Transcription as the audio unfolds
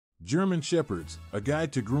German Shepherds, a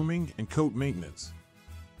guide to grooming and coat maintenance.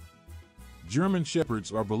 German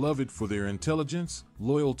Shepherds are beloved for their intelligence,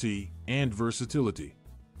 loyalty, and versatility.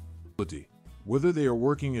 Whether they are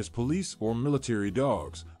working as police or military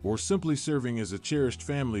dogs, or simply serving as a cherished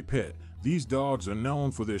family pet, these dogs are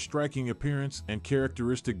known for their striking appearance and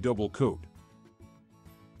characteristic double coat.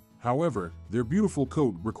 However, their beautiful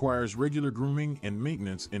coat requires regular grooming and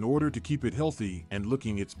maintenance in order to keep it healthy and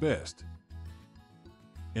looking its best.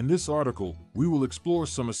 In this article, we will explore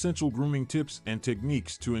some essential grooming tips and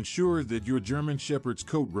techniques to ensure that your German Shepherd's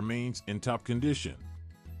coat remains in top condition.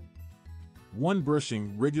 1.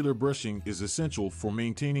 Brushing. Regular brushing is essential for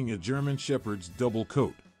maintaining a German Shepherd's double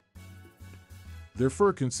coat. Their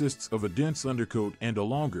fur consists of a dense undercoat and a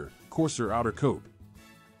longer, coarser outer coat.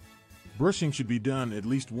 Brushing should be done at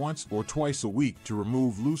least once or twice a week to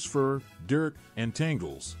remove loose fur, dirt, and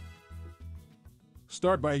tangles.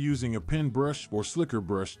 Start by using a pen brush or slicker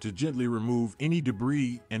brush to gently remove any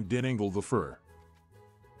debris and detangle the fur.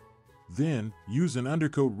 Then, use an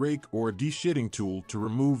undercoat rake or a de-shedding tool to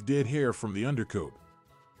remove dead hair from the undercoat.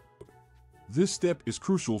 This step is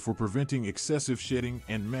crucial for preventing excessive shedding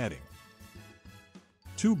and matting.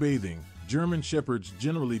 2. Bathing. German Shepherds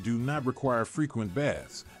generally do not require frequent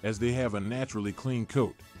baths, as they have a naturally clean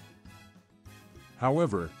coat.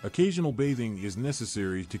 However, occasional bathing is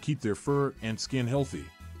necessary to keep their fur and skin healthy.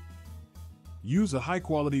 Use a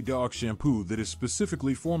high-quality dog shampoo that is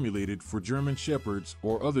specifically formulated for German Shepherds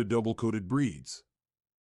or other double-coated breeds.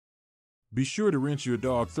 Be sure to rinse your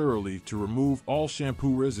dog thoroughly to remove all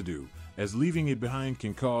shampoo residue, as leaving it behind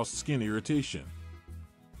can cause skin irritation.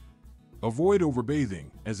 Avoid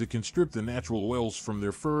overbathing, as it can strip the natural oils from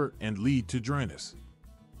their fur and lead to dryness.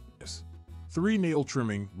 3. Nail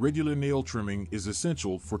trimming. Regular nail trimming is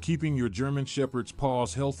essential for keeping your German Shepherd's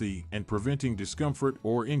paws healthy and preventing discomfort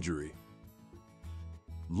or injury.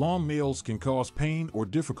 Long nails can cause pain or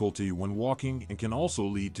difficulty when walking and can also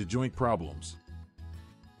lead to joint problems.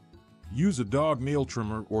 Use a dog nail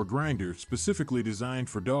trimmer or grinder specifically designed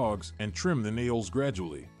for dogs and trim the nails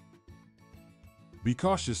gradually. Be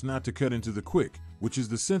cautious not to cut into the quick, which is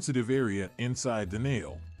the sensitive area inside the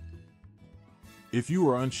nail. If you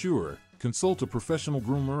are unsure, consult a professional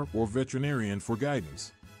groomer or veterinarian for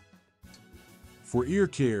guidance. For ear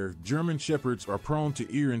care, German Shepherds are prone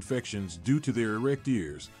to ear infections due to their erect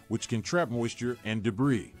ears, which can trap moisture and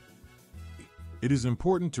debris. It is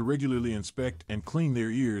important to regularly inspect and clean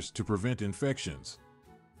their ears to prevent infections.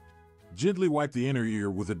 Gently wipe the inner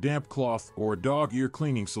ear with a damp cloth or a dog ear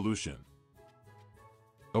cleaning solution.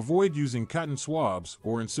 Avoid using cotton swabs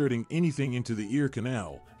or inserting anything into the ear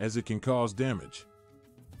canal, as it can cause damage.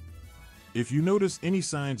 If you notice any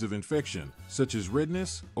signs of infection, such as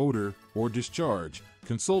redness, odor, or discharge,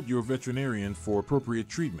 consult your veterinarian for appropriate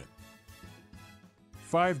treatment.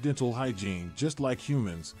 5. Dental hygiene. Just like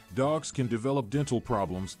humans, dogs can develop dental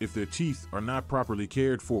problems if their teeth are not properly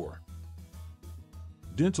cared for.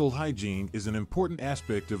 Dental hygiene is an important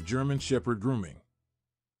aspect of German Shepherd grooming.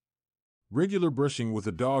 Regular brushing with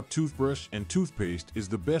a dog toothbrush and toothpaste is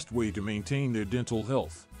the best way to maintain their dental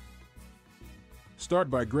health.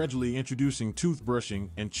 Start by gradually introducing toothbrushing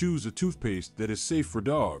and choose a toothpaste that is safe for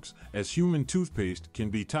dogs, as human toothpaste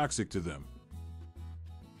can be toxic to them.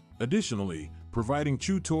 Additionally, providing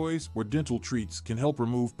chew toys or dental treats can help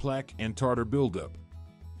remove plaque and tartar buildup.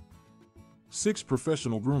 6.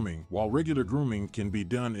 Professional grooming. While regular grooming can be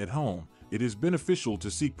done at home, it is beneficial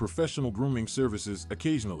to seek professional grooming services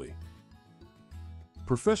occasionally.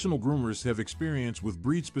 Professional groomers have experience with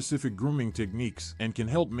breed-specific grooming techniques and can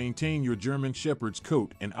help maintain your German Shepherd's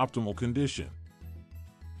coat in optimal condition.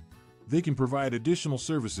 They can provide additional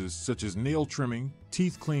services such as nail trimming,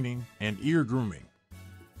 teeth cleaning, and ear grooming.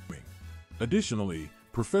 Additionally,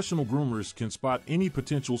 professional groomers can spot any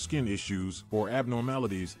potential skin issues or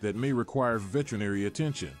abnormalities that may require veterinary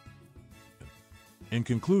attention. In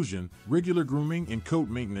conclusion, regular grooming and coat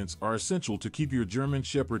maintenance are essential to keep your German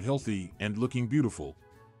Shepherd healthy and looking beautiful.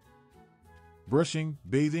 Brushing,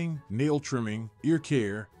 bathing, nail trimming, ear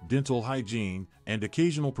care, dental hygiene, and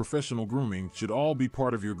occasional professional grooming should all be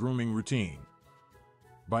part of your grooming routine.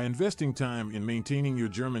 By investing time in maintaining your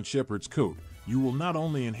German Shepherd's coat, you will not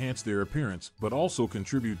only enhance their appearance but also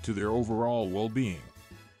contribute to their overall well-being.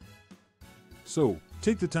 So,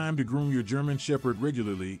 take the time to groom your German Shepherd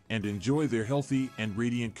regularly and enjoy their healthy and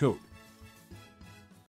radiant coat.